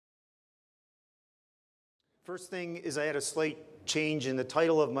First thing is I had a slight change in the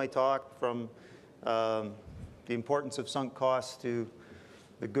title of my talk from the importance of sunk costs to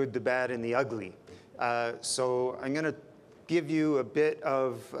the good, the bad, and the ugly. So I'm going to give you a bit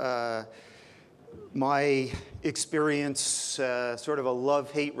of my experience, sort of a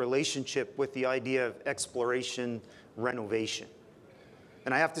love-hate relationship with the idea of exploration renovation.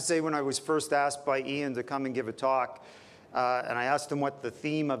 And I have to say, when I was first asked by Ian to come and give a talk, and I asked him what the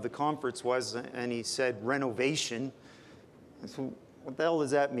theme of the conference was, and he said renovation. I said, what the hell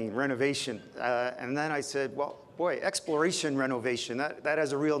does that mean, renovation? And then I said, well, boy, exploration renovation, that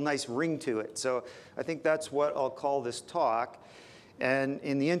has a real nice ring to it. So I think that's what I'll call this talk. And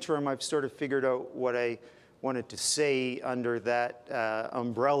in the interim, I've sort of figured out what I wanted to say under that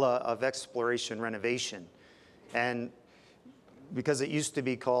umbrella of exploration renovation. And because it used to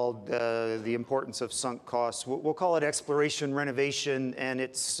be called the importance of sunk costs, we'll call it exploration renovation and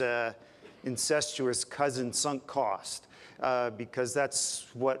its incestuous cousin, sunk cost, because that's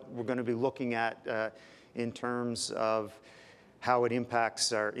what we're going to be looking at in terms of how it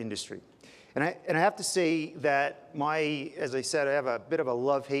impacts our industry. And I have to say that as I said, I have a bit of a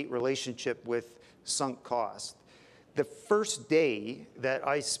love-hate relationship with sunk cost. The first day that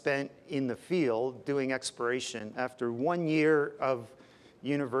I spent in the field doing exploration, after 1 year of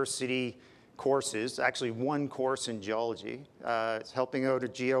university courses, actually one course in geology, it's helping out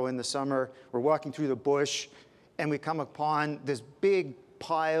at Geo in the summer, we're walking through the bush, and we come upon this big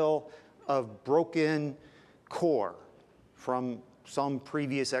pile of broken core from some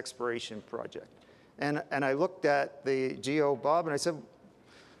previous exploration project. And I looked at the Geo Bob and I said,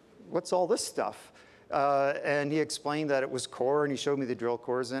 what's all this stuff? And he explained that it was core, and he showed me the drill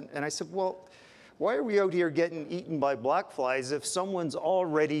cores. And I said, well, why are we out here getting eaten by black flies if someone's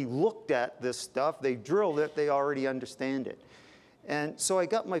already looked at this stuff, they drilled it, they already understand it? And so I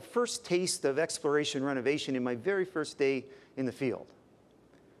got my first taste of exploration renovation in my very first day in the field.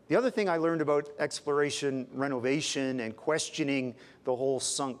 The other thing I learned about exploration renovation and questioning the whole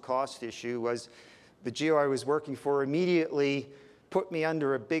sunk cost issue was the geo I was working for immediately put me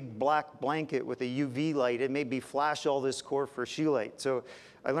under a big black blanket with a UV light. It made me flash all this core for scheelite. So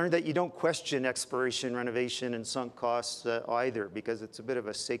I learned that you don't question exploration renovation and sunk costs either, because it's a bit of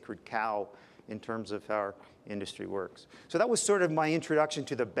a sacred cow in terms of how our industry works. So that was sort of my introduction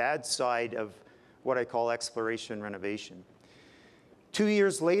to the bad side of what I call exploration renovation. 2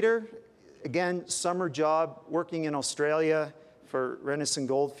 years later, again, summer job, working in Australia for Renison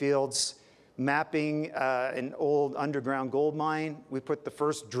Goldfields, mapping an old underground gold mine. We put the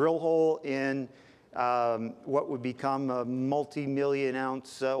first drill hole in what would become a multi-million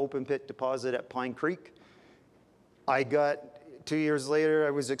ounce open pit deposit at Pine Creek. 2 years later, I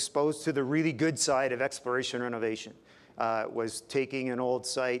was exposed to the really good side of exploration renovation. Was taking an old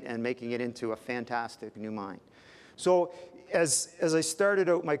site and making it into a fantastic new mine. So as I started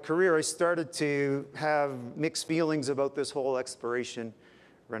out my career, I started to have mixed feelings about this whole exploration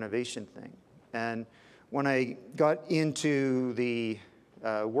renovation thing. And when I got into the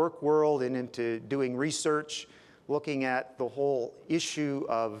work world and into doing research, looking at the whole issue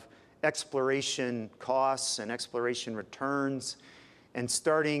of exploration costs and exploration returns, and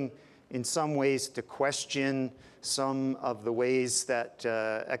starting in some ways to question some of the ways that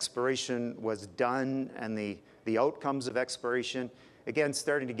exploration was done and the outcomes of exploration, again,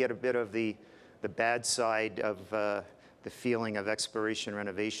 starting to get a bit of the bad side of the feeling of exploration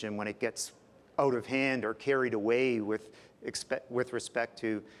renovation when it gets out of hand or carried away with respect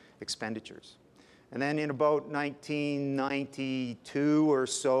to expenditures. And then in about 1992 or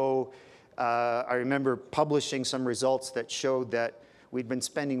so, I remember publishing some results that showed that we'd been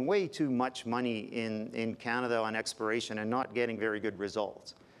spending way too much money in Canada on exploration and not getting very good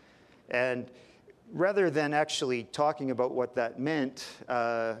results. And rather than actually talking about what that meant,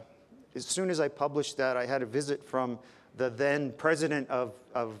 as soon as I published that, I had a visit from the then president of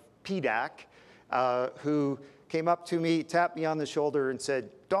PDAC, who came up to me, tapped me on the shoulder and said,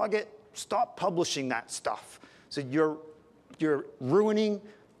 Doggett, stop publishing that stuff. So you're ruining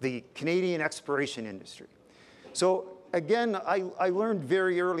the Canadian exploration industry. So again, I learned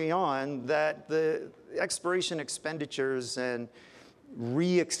very early on that the exploration expenditures and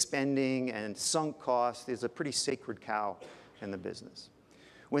re-expending and sunk cost is a pretty sacred cow in the business.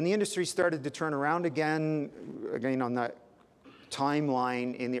 When the industry started to turn around again on that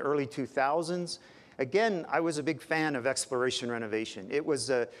timeline in the early 2000s, again, I was a big fan of exploration renovation. It was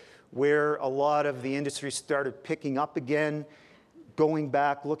where a lot of the industry started picking up again, going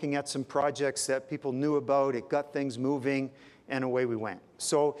back, looking at some projects that people knew about. It got things moving, and away we went.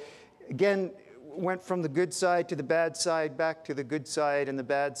 So again, went from the good side to the bad side, back to the good side and the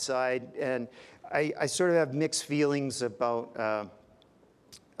bad side, and I sort of have mixed feelings about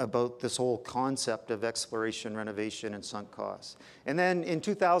this whole concept of exploration, renovation, and sunk costs. And then in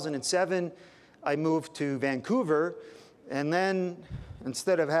 2007, I moved to Vancouver, and then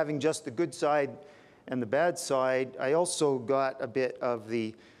instead of having just the good side and the bad side, I also got a bit of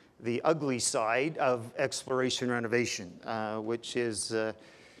the ugly side of exploration renovation, which is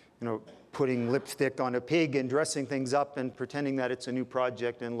putting lipstick on a pig and dressing things up and pretending that it's a new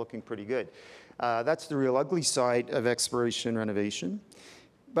project and looking pretty good. That's the real ugly side of exploration renovation.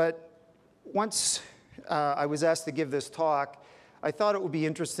 But once I was asked to give this talk, I thought it would be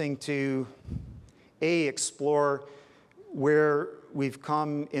interesting to, explore where we've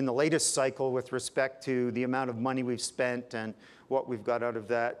come in the latest cycle with respect to the amount of money we've spent and what we've got out of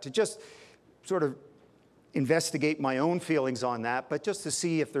that, to just sort of investigate my own feelings on that, but just to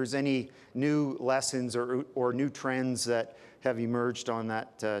see if there's any new lessons or new trends that have emerged on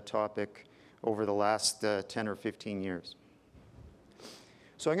that topic over the last 10 or 15 years.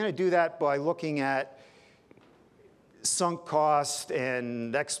 So I'm going to do that by looking at sunk cost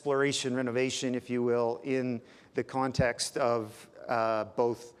and exploration renovation, if you will, in the context of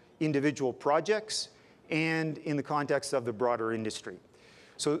both individual projects and in the context of the broader industry.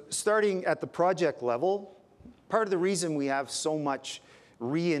 So starting at the project level, part of the reason we have so much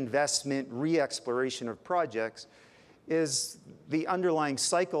reinvestment, re-exploration of projects is the underlying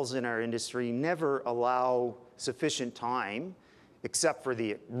cycles in our industry never allow sufficient time, except for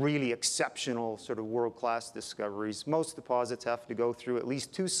the really exceptional sort of world-class discoveries. Most deposits have to go through at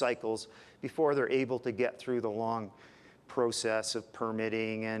least 2 cycles before they're able to get through the long process of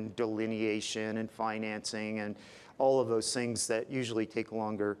permitting and delineation and financing and all of those things that usually take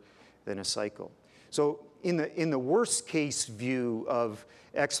longer than a cycle. So in the worst case view of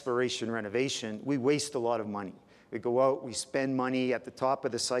exploration renovation, we waste a lot of money. We go out, we spend money at the top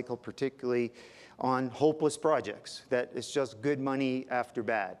of the cycle, particularly on hopeless projects that it's just good money after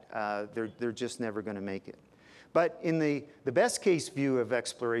bad. They're just never going to make it. But in the best case view of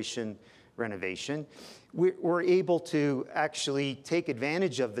exploration renovation, we're able to actually take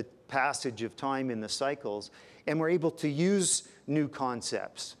advantage of the passage of time in the cycles, and we're able to use new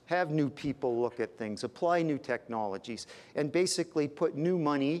concepts, have new people look at things, apply new technologies, and basically put new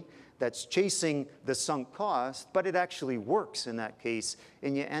money that's chasing the sunk cost, but it actually works in that case,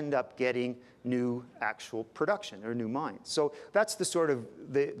 and you end up getting new actual production or new mines. So that's the sort of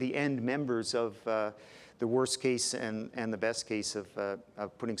the end members of the worst case and the best case of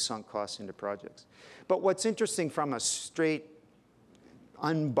putting sunk costs into projects. But what's interesting from a straight,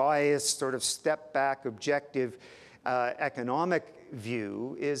 unbiased, sort of step back, objective economic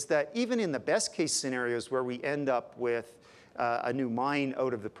view is that even in the best case scenarios where we end up with a new mine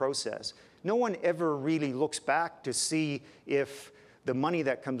out of the process, no one ever really looks back to see if the money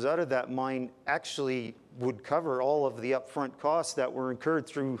that comes out of that mine actually would cover all of the upfront costs that were incurred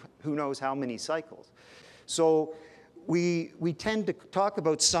through who knows how many cycles. So we tend to talk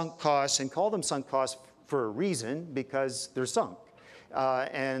about sunk costs and call them sunk costs for a reason, because they're sunk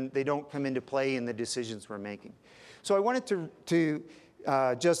and they don't come into play in the decisions we're making. So I wanted to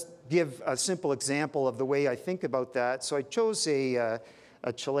just give a simple example of the way I think about that. So I chose a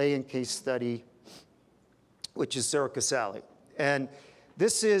Chilean case study, which is Cerro Casale. And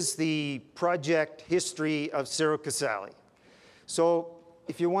this is the project history of Cerro Casale. So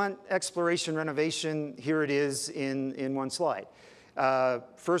if you want exploration renovation, here it is in one slide.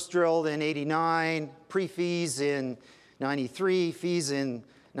 First drilled in '89, pre-fees in '93, fees in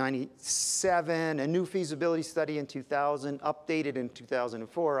 '97, a new feasibility study in 2000, updated in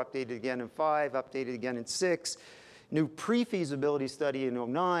 2004, updated again in 5, updated again in 6, new pre-feasibility study in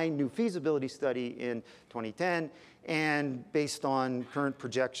 '09, new feasibility study in 2010, and based on current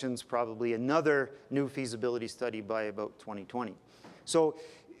projections, probably another new feasibility study by about 2020. So,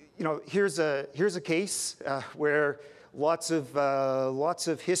 here's a case where lots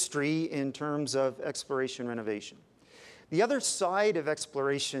of history in terms of exploration renovation. The other side of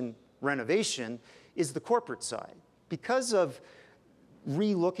exploration renovation is the corporate side. Because of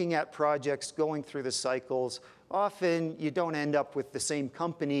re-looking at projects, going through the cycles, often you don't end up with the same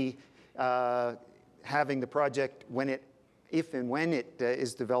company having the project if and when it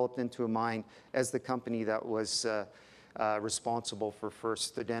is developed into a mine as the company that was responsible for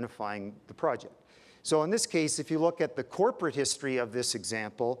first identifying the project. So in this case, if you look at the corporate history of this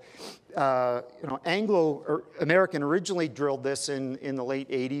example, Anglo-American originally drilled this in the late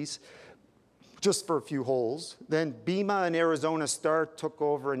 80s, just for a few holes. Then Bema and Arizona Star took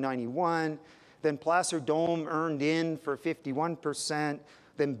over in '91. Then Placer Dome earned in for 51%.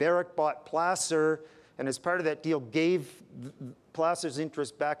 Then Barrick bought Placer, and as part of that deal, gave Placer's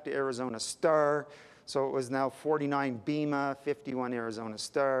interest back to Arizona Star. So it was now 49 Bema, 51 Arizona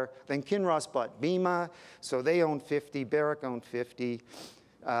Star. Then Kinross bought Bema, so they owned 50, Barrick owned 50.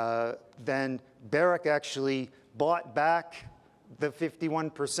 Then Barrick actually bought back the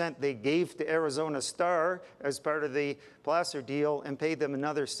 51% they gave to Arizona Star as part of the Placer deal and paid them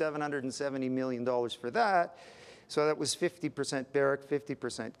another $770 million for that. So that was 50% Barrick,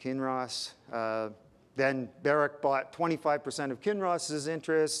 50% Kinross. Then Barrick bought 25% of Kinross's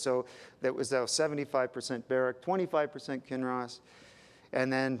interest, so that was now 75% Barrick, 25% Kinross.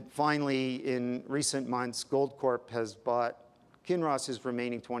 And then finally, in recent months, Goldcorp has bought Kinross's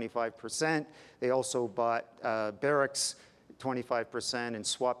remaining 25%. They also bought Barrick's 25% and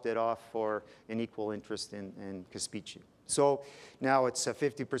swapped it off for an equal interest in Caspici. So now it's a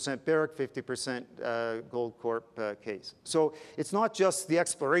 50% Barrick, 50% Goldcorp case. So it's not just the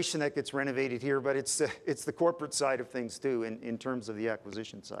exploration that gets renovated here, but it's the corporate side of things too in terms of the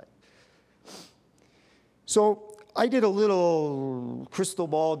acquisition side. So I did a little crystal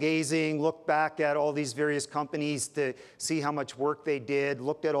ball gazing, looked back at all these various companies to see how much work they did,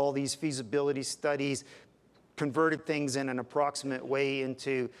 looked at all these feasibility studies, converted things in an approximate way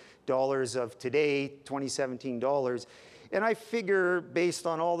into dollars of today, 2017 dollars. And I figure, based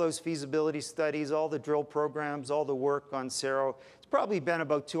on all those feasibility studies, all the drill programs, all the work on Cerro, it's probably been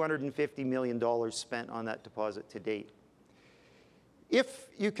about $250 million spent on that deposit to date. If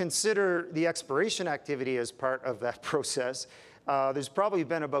you consider the exploration activity as part of that process, there's probably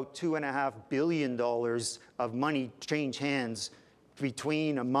been about $2.5 billion of money change hands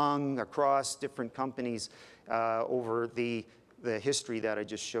between, among, across different companies over the history that I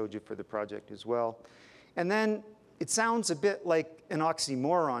just showed you for the project as well. And then it sounds a bit like an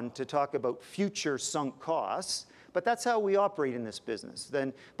oxymoron to talk about future sunk costs, but that's how we operate in this business.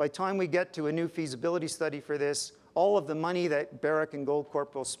 Then by the time we get to a new feasibility study for this, all of the money that Barrick and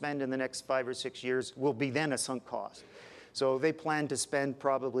Goldcorp will spend in the next 5 or 6 years will be then a sunk cost. So they plan to spend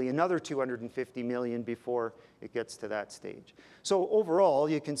probably another $250 million before it gets to that stage. So overall,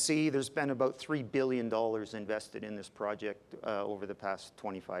 you can see there's been about $3 billion invested in this project over the past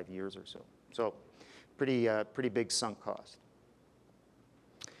 25 years or so. So pretty big sunk cost.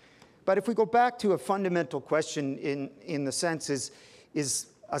 But if we go back to a fundamental question in the sense is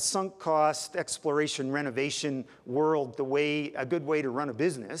a sunk cost exploration renovation world a good way to run a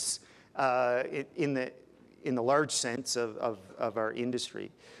business in the large sense of our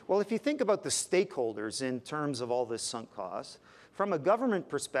industry? Well, if you think about the stakeholders in terms of all this sunk cost, from a government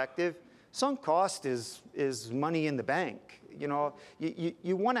perspective, sunk cost is money in the bank. You know,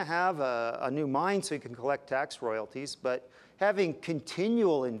 you want to have a new mine so you can collect tax royalties, but having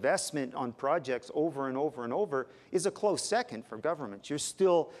continual investment on projects over and over and over is a close second for governments. You're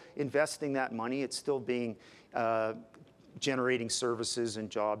still investing that money. It's still being generating services and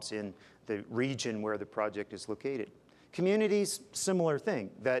jobs in the region where the project is located. Communities, similar thing,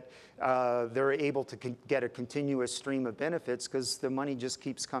 that they're able to get a continuous stream of benefits because the money just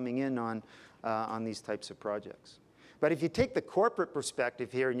keeps coming in on these types of projects. But if you take the corporate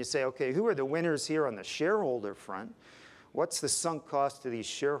perspective here and you say, okay, who are the winners here on the shareholder front? What's the sunk cost to these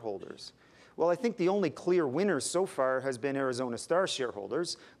shareholders? Well, I think the only clear winner so far has been Arizona Star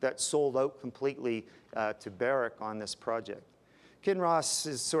shareholders that sold out completely to Barrick on this project. Kinross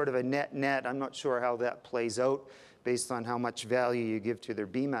is sort of a net-net. I'm not sure how that plays out based on how much value you give to their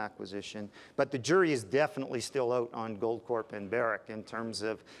Bema acquisition. But the jury is definitely still out on Goldcorp and Barrick in terms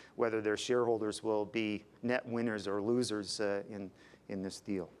of whether their shareholders will be net winners or losers in this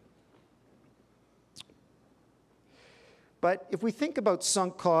deal. But if we think about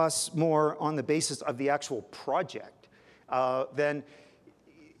sunk costs more on the basis of the actual project, then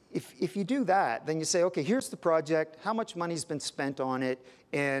if you do that, then you say, okay, here's the project, how much money's been spent on it,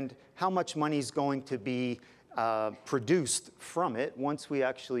 and how much money's going to be produced from it once we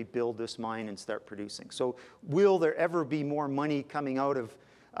actually build this mine and start producing. So will there ever be more money coming out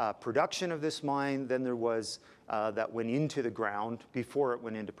of production of this mine than there was that went into the ground before it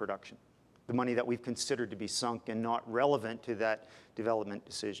went into production? The money that we've considered to be sunk and not relevant to that development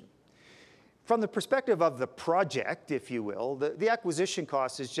decision. From the perspective of the project, if you will, the acquisition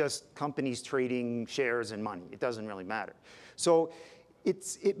cost is just companies trading shares and money. It doesn't really matter. So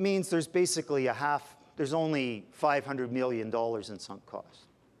it means there's basically there's only $500 million in sunk costs.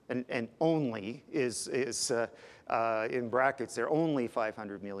 And only is in brackets, there only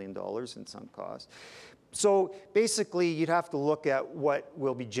 $500 million in sunk costs. So basically, you'd have to look at what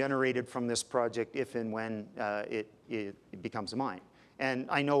will be generated from this project if and when it becomes a mine. And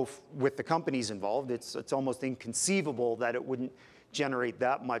I know with the companies involved, it's almost inconceivable that it wouldn't generate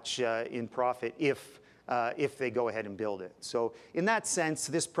that much in profit if they go ahead and build it. So in that sense,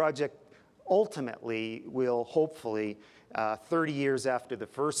 this project ultimately will hopefully, 30 years after the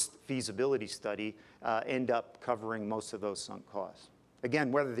first feasibility study, end up covering most of those sunk costs.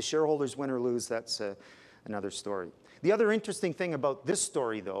 Again, whether the shareholders win or lose, that's another story. The other interesting thing about this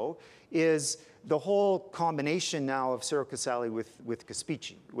story, though, is the whole combination now of Cerro Casale with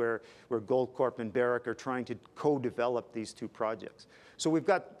Caspici, where Goldcorp and Barrick are trying to co-develop these two projects. So we've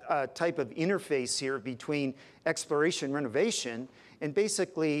got a type of interface here between exploration renovation and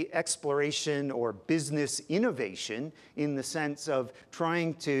basically exploration or business innovation in the sense of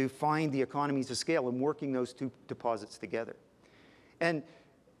trying to find the economies of scale and working those two deposits together. And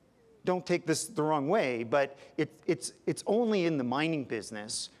don't take this the wrong way, but it's only in the mining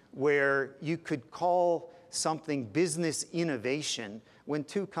business where you could call something business innovation when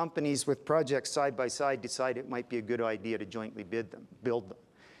two companies with projects side by side decide it might be a good idea to jointly build them.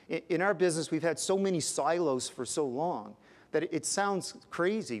 In our business, we've had so many silos for so long that it sounds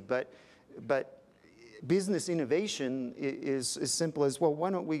crazy, but business innovation is as simple as, well,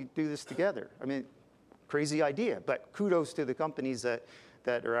 why don't we do this together? I mean, crazy idea, but kudos to the companies that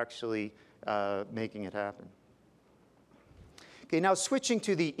are actually making it happen. Okay, now switching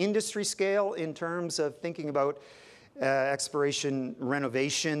to the industry scale in terms of thinking about exploration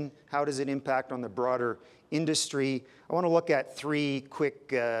renovation, how does it impact on the broader industry? I want to look at three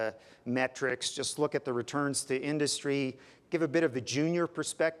quick metrics, just look at the returns to industry, give a bit of the junior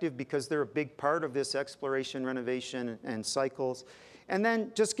perspective because they're a big part of this exploration renovation and cycles, and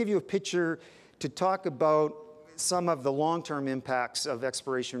then just give you a picture to talk about some of the long-term impacts of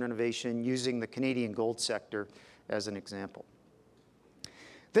exploration renovation using the Canadian gold sector as an example.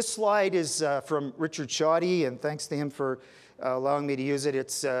 This slide is from Richard Shoddy, and thanks to him for allowing me to use it.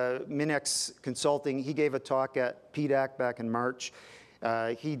 It's Minex Consulting. He gave a talk at PDAC back in March.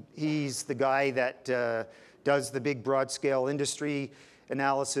 He's the guy that does the big broad-scale industry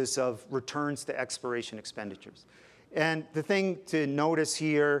analysis of returns to exploration expenditures. And the thing to notice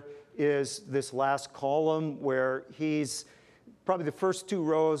here is this last column where he's probably the first two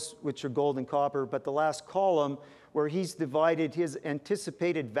rows, which are gold and copper, but the last column where he's divided his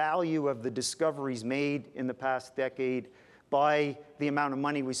anticipated value of the discoveries made in the past decade by the amount of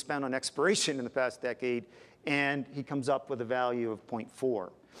money we spent on exploration in the past decade, and he comes up with a value of 0.4.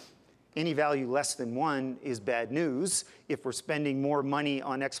 Any value less than 1 is bad news if we're spending more money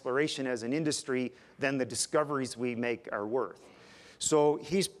on exploration as an industry than the discoveries we make are worth. So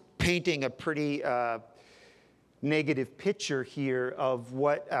he's painting a pretty negative picture here of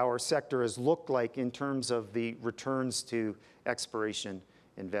what our sector has looked like in terms of the returns to exploration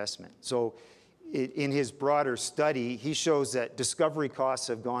investment. So in his broader study, he shows that discovery costs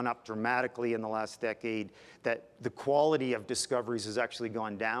have gone up dramatically in the last decade, that the quality of discoveries has actually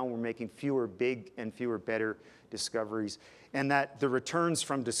gone down. We're making fewer big and fewer better discoveries, and that the returns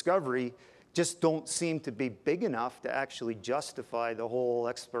from discovery just don't seem to be big enough to actually justify the whole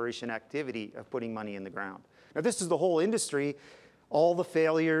exploration activity of putting money in the ground. Now, this is the whole industry, all the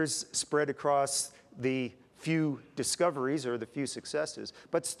failures spread across the few discoveries or the few successes.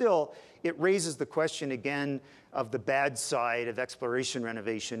 But still, it raises the question again of the bad side of exploration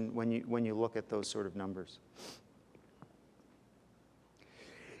renovation when you look at those sort of numbers.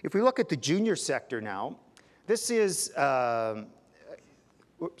 If we look at the junior sector now, this is,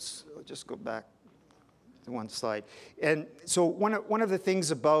 whoops, I'll just go back to one slide. And so one of the things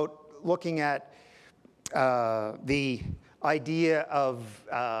about looking at the idea of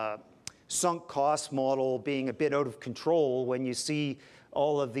sunk cost model being a bit out of control when you see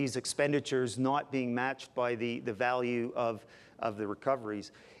all of these expenditures not being matched by the value of the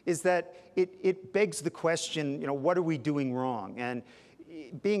recoveries, is that it begs the question, you know, what are we doing wrong? And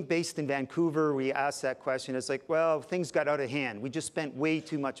being based in Vancouver, we ask that question. It's like, well, things got out of hand. We just spent way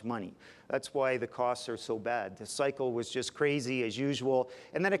too much money. That's why the costs are so bad. The cycle was just crazy as usual.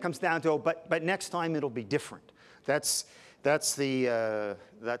 And then it comes down to, oh, but next time it'll be different. That's the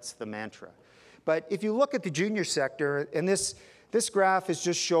mantra. But if you look at the junior sector, and this graph is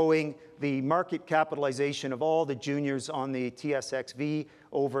just showing the market capitalization of all the juniors on the TSXV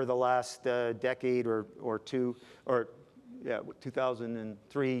over the last decade or two, or yeah,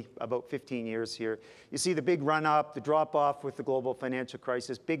 2003, about 15 years here. You see the big run up, the drop off with the global financial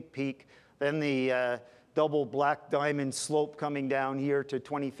crisis, big peak, then the double black diamond slope coming down here to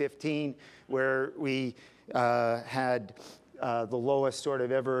 2015, where we had the lowest sort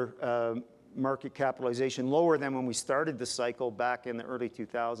of ever market capitalization, lower than when we started the cycle back in the early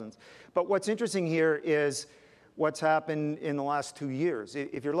 2000s. But what's interesting here is what's happened in the last 2 years.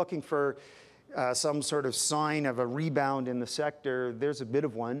 If you're looking for some sort of sign of a rebound in the sector, there's a bit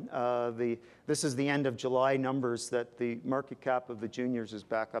of one. This is the end of July numbers that the market cap of the juniors is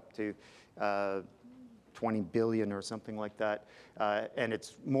back up to 20 billion or something like that. And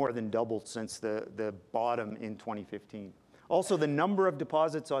it's more than doubled since the bottom in 2015. Also, the number of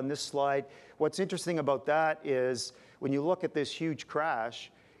deposits on this slide, what's interesting about that is when you look at this huge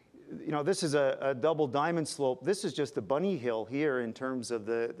crash, you know, this is a double diamond slope. This is just a bunny hill here in terms of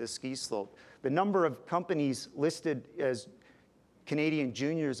the ski slope. The number of companies listed as Canadian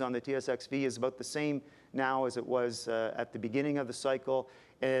juniors on the TSXV is about the same now as it was at the beginning of the cycle,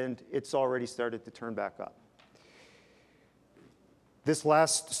 and it's already started to turn back up. This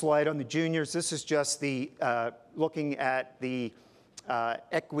last slide on the juniors, this is just the looking at the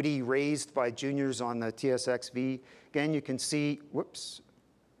equity raised by juniors on the TSXV. Again, you can see, whoops.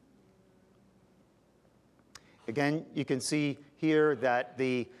 Again, you can see here that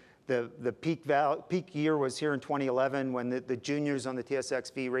the peak year was here in 2011 when the juniors on the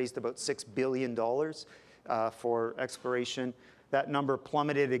TSXV raised about $6 billion for exploration. That number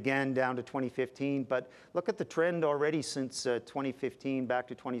plummeted again down to 2015, but look at the trend already since 2015 back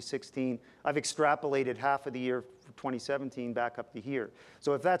to 2016. I've extrapolated half of the year for 2017 back up to here.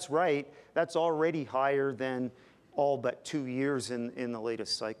 So if that's right, that's already higher than all but 2 years in the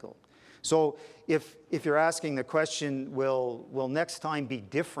latest cycle. So if you're asking the question, will next time be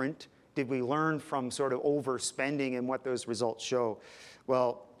different? Did we learn from sort of overspending and what those results show?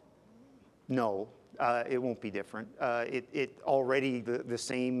 Well, no. It won't be different. It already the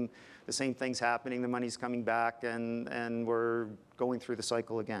same things happening. The money's coming back, and we're going through the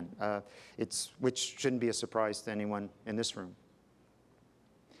cycle again. Which shouldn't be a surprise to anyone in this room.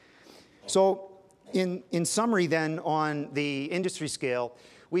 So, in summary, then, on the industry scale,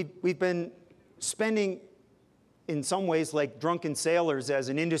 we've been spending, in some ways, like drunken sailors as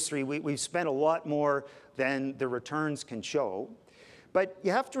an industry. We've spent a lot more than the returns can show, but you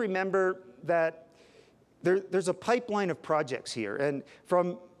have to remember that there's a pipeline of projects here, and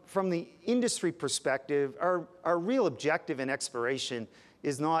from the industry perspective, our real objective in exploration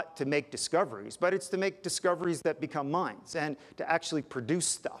is not to make discoveries, but it's to make discoveries that become mines and to actually produce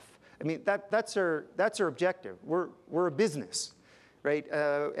stuff. I mean, that's our objective. We're a business, right?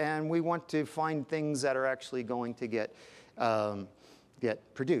 And we want to find things that are actually going to get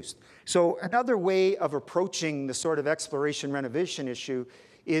produced. So another way of approaching the sort of exploration renovation issue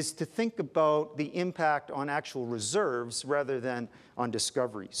is to think about the impact on actual reserves rather than on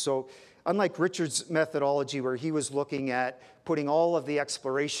discoveries. So unlike Richard's methodology where he was looking at putting all of the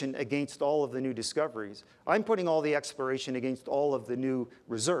exploration against all of the new discoveries, I'm putting all the exploration against all of the new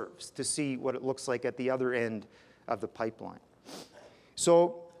reserves to see what it looks like at the other end of the pipeline.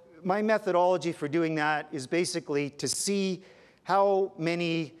 So my methodology for doing that is basically to see how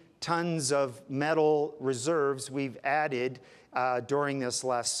many tons of metal reserves we've added during this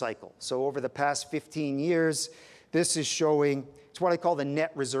last cycle. So over the past 15 years, this is showing, it's what I call the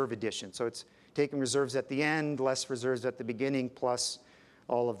net reserve addition. So it's taking reserves at the end, less reserves at the beginning, plus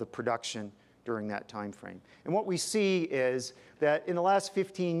all of the production during that time frame. And what we see is that in the last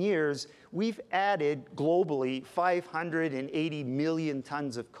 15 years, we've added globally 580 million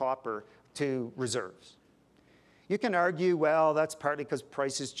tons of copper to reserves. You can argue, well, that's partly because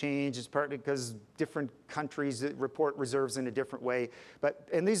prices change. It's partly because different countries report reserves in a different way.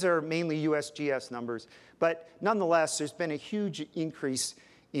 And these are mainly USGS numbers. But nonetheless, there's been a huge increase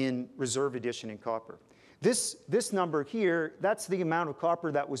in reserve addition in copper. This number here, that's the amount of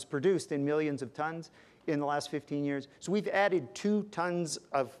copper that was produced in millions of tons in the last 15 years. So we've added 2 tons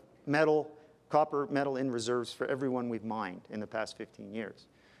of metal, copper metal in reserves for everyone we've mined in the past 15 years.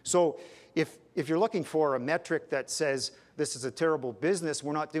 So if you're looking for a metric that says this is a terrible business,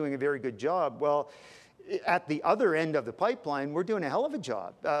 we're not doing a very good job, well, at the other end of the pipeline, we're doing a hell of a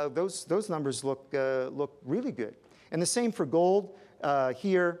job. Those numbers look really good. And the same for gold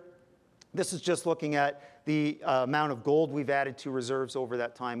here. This is just looking at the amount of gold we've added to reserves over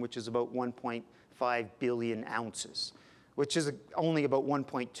that time, which is about 1.5 billion ounces, which is only about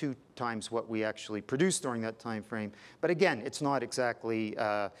 1.2 times what we actually produced during that time frame. But again, it's not exactly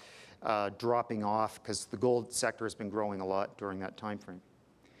dropping off because the gold sector has been growing a lot during that time frame.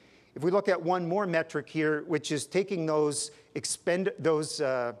 If we look at one more metric here, which is taking those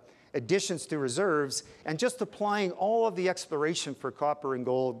additions to reserves and just applying all of the exploration for copper and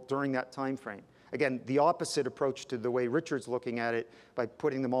gold during that time frame. Again, the opposite approach to the way Richard's looking at it by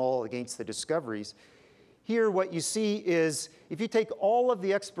putting them all against the discoveries. Here, what you see is if you take all of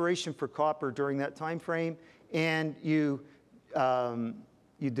the exploration for copper during that time frame and you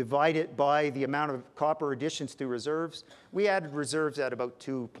you divide it by the amount of copper additions to reserves. We added reserves at about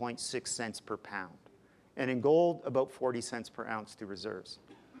 2.6 cents per pound. And in gold, about 40 cents per ounce to reserves.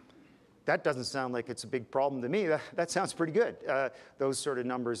 That doesn't sound like it's a big problem to me. That sounds pretty good, those sort of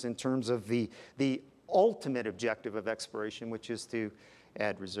numbers in terms of the ultimate objective of exploration, which is to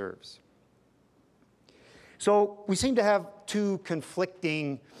add reserves. So we seem to have two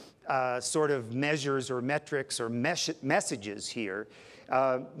conflicting sort of measures or metrics or messages here.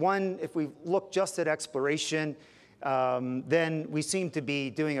 One, if we look just at exploration, then we seem to be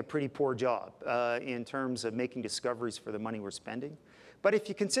doing a pretty poor job in terms of making discoveries for the money we're spending. But if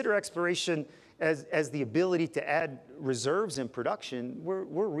you consider exploration as the ability to add reserves in production,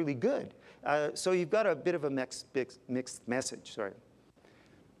 we're really good. So you've got a bit of a mixed message. Sorry.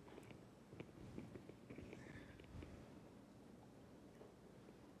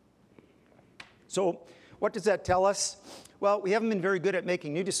 So what does that tell us? Well, we haven't been very good at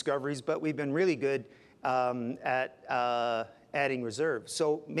making new discoveries, but we've been really good at adding reserves.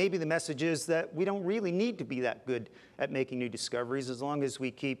 So maybe the message is that we don't really need to be that good at making new discoveries as long as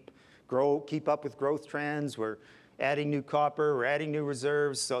we keep up with growth trends. We're adding new copper, we're adding new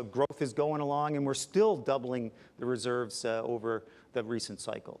reserves, so growth is going along, and we're still doubling the reserves over the recent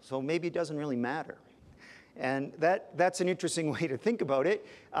cycle. So maybe it doesn't really matter. And that's an interesting way to think about it.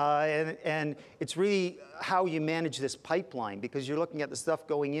 And it's really how you manage this pipeline, because you're looking at the stuff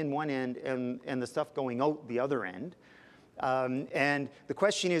going in one end and the stuff going out the other end. And the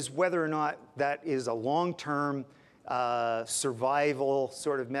question is whether or not that is a long-term survival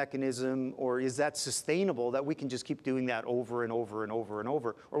sort of mechanism, or is that sustainable, that we can just keep doing that over and over and over and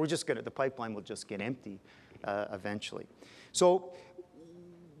over, or we're just the pipeline will just get empty eventually. So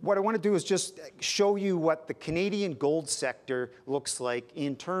what I want to do is just show you what the Canadian gold sector looks like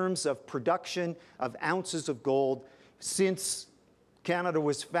in terms of production of ounces of gold since Canada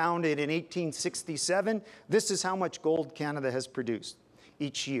was founded in 1867. This is how much gold Canada has produced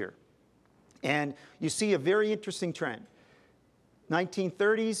each year. And you see a very interesting trend.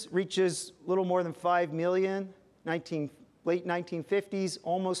 1930s reaches a little more than 5 million. Late 1950s,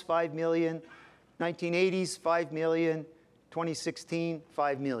 almost 5 million. 1980s, 5 million. 2016,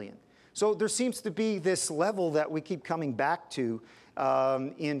 5 million. So there seems to be this level that we keep coming back to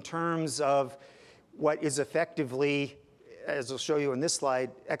in terms of what is effectively, as I'll show you on this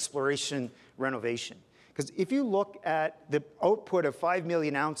slide, exploration renovation. Because if you look at the output of 5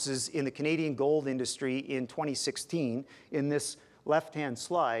 million ounces in the Canadian gold industry in 2016, in this left-hand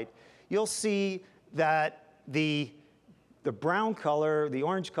slide, you'll see that the brown color, the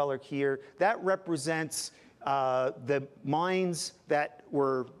orange color here, that represents the mines that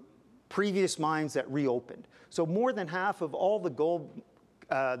were previous mines that reopened. So more than half of all the gold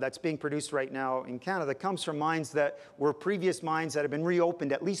that's being produced right now in Canada comes from mines that were previous mines that have been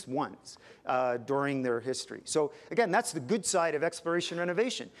reopened at least once during their history. So again, that's the good side of exploration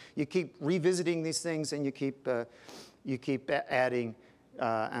renovation. You keep revisiting these things and you keep adding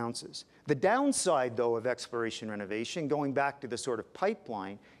ounces. The downside, though, of exploration renovation, going back to the sort of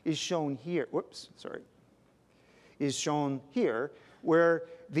pipeline, is shown here. Whoops, sorry. Is shown here, where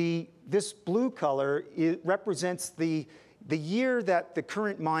this blue color represents the year that the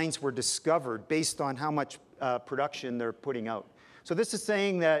current mines were discovered based on how much production they're putting out. So this is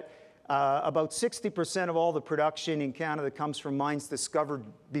saying that about 60% of all the production in Canada comes from mines discovered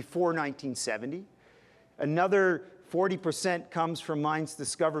before 1970. Another 40% comes from mines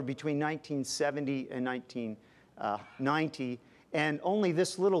discovered between 1970 and 1990. And only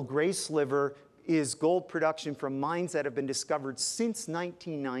this little gray sliver is gold production from mines that have been discovered since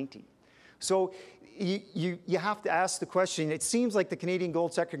 1990. So you have to ask the question, it seems like the Canadian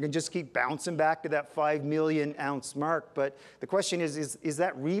gold sector can just keep bouncing back to that 5 million ounce mark, but the question is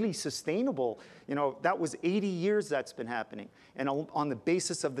that really sustainable? You know, that was 80 years that's been happening, and on the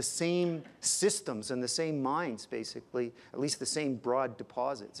basis of the same systems and the same mines, basically, at least the same broad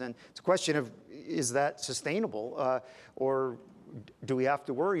deposits. And it's a question of, is that sustainable, or do we have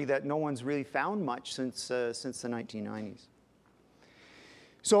to worry that no one's really found much since the 1990s?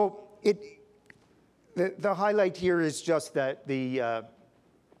 So the highlight here is just that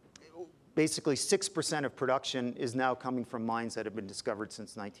basically 6% of production is now coming from mines that have been discovered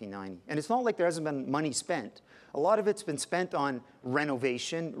since 1990. And it's not like there hasn't been money spent. A lot of it's been spent on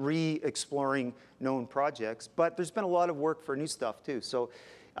renovation, re-exploring known projects, but there's been a lot of work for new stuff too. So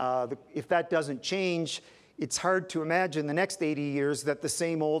if that doesn't change, it's hard to imagine the next 80 years that the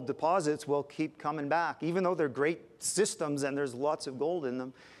same old deposits will keep coming back, even though they're great systems and there's lots of gold in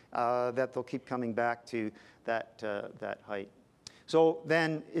them, that they'll keep coming back to that height. So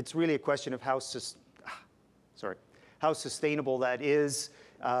then it's really a question of how sustainable that is.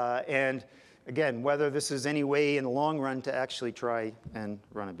 and again, whether this is any way in the long run to actually try and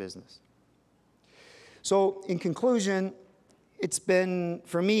run a business. So in conclusion, it's been,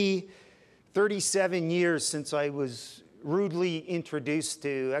 for me, 37 years since I was rudely introduced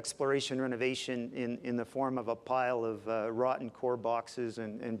to exploration renovation in the form of a pile of rotten core boxes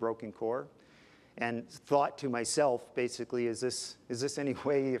and broken core, and thought to myself, basically, is this any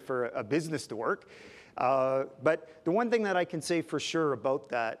way for a business to work? But the one thing that I can say for sure about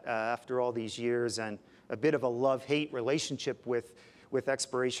that after all these years and a bit of a love-hate relationship with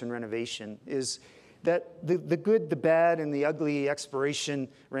exploration renovation is that the good, the bad, and the ugly exploration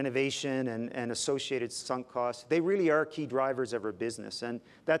renovation and associated sunk costs, they really are key drivers of our business, and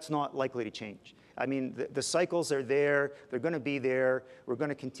that's not likely to change. I mean, the cycles are there, they're going to be there, we're going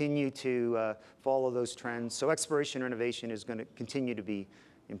to continue to follow those trends, so exploration renovation is going to continue to be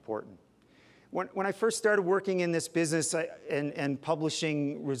important. When I first started working in this business and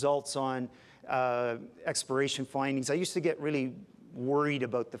publishing results on exploration findings, I used to get really worried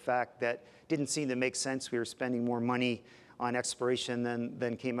about the fact that it didn't seem to make sense we were spending more money on exploration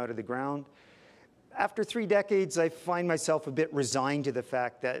than came out of the ground. After 3 decades, I find myself a bit resigned to the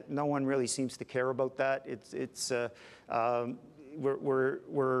fact that no one really seems to care about that.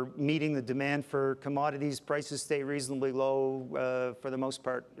 We're meeting the demand for commodities, prices stay reasonably low. For the most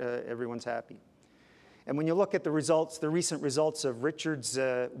part, everyone's happy. And when you look at the results, the recent results of Richard's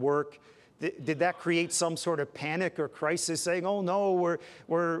work, did that create some sort of panic or crisis saying, oh no,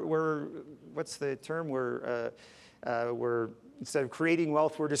 we're what's the term? We're instead of creating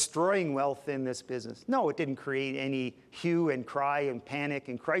wealth, we're destroying wealth in this business. No, it didn't create any hue and cry and panic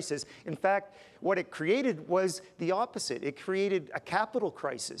and crisis. In fact, what it created was the opposite. It created a capital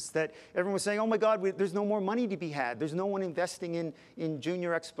crisis that everyone was saying, oh my God, there's no more money to be had. There's no one investing in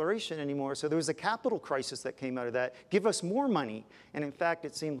junior exploration anymore. So there was a capital crisis that came out of that. Give us more money. And in fact,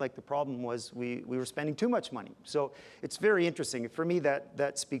 it seemed like the problem was we were spending too much money. So it's very interesting. For me,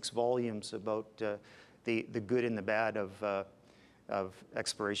 that speaks volumes about the good and the bad of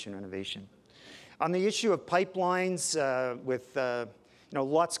exploration renovation. On the issue of pipelines, with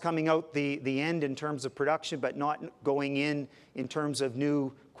lots coming out the end in terms of production, but not going in terms of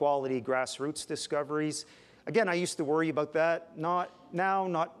new quality grassroots discoveries. Again, I used to worry about that.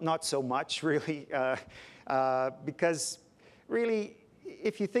 Not so much, really, because really,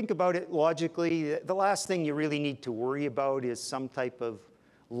 if you think about it logically, the last thing you really need to worry about is some type of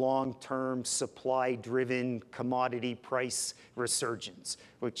long-term supply-driven commodity price resurgence,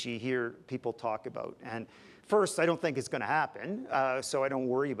 which you hear people talk about. And first, I don't think it's going to happen, so I don't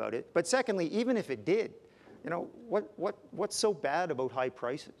worry about it. But secondly, even if it did, what's so bad about high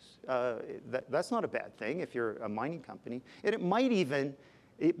prices? That's not a bad thing if you're a mining company. And it might even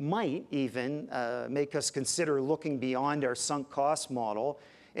make us consider looking beyond our sunk cost model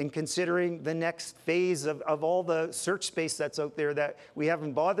and considering the next phase of all the search space that's out there that we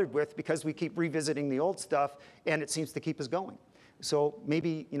haven't bothered with because we keep revisiting the old stuff and it seems to keep us going. So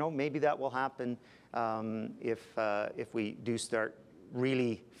maybe that will happen if we do start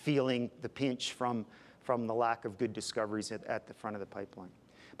really feeling the pinch from the lack of good discoveries at the front of the pipeline.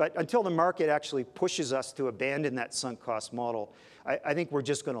 But until the market actually pushes us to abandon that sunk cost model, I think we're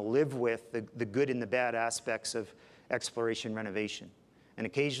just going to live with the good and the bad aspects of exploration renovation. And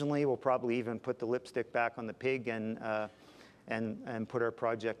occasionally, we'll probably even put the lipstick back on the pig and put our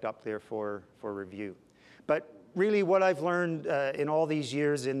project up there for review. But really, what I've learned in all these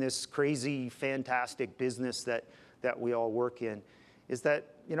years in this crazy, fantastic business that we all work in is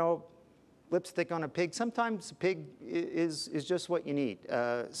that, lipstick on a pig, sometimes a pig is just what you need.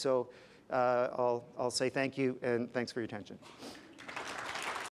 So I'll say thank you, and thanks for your attention.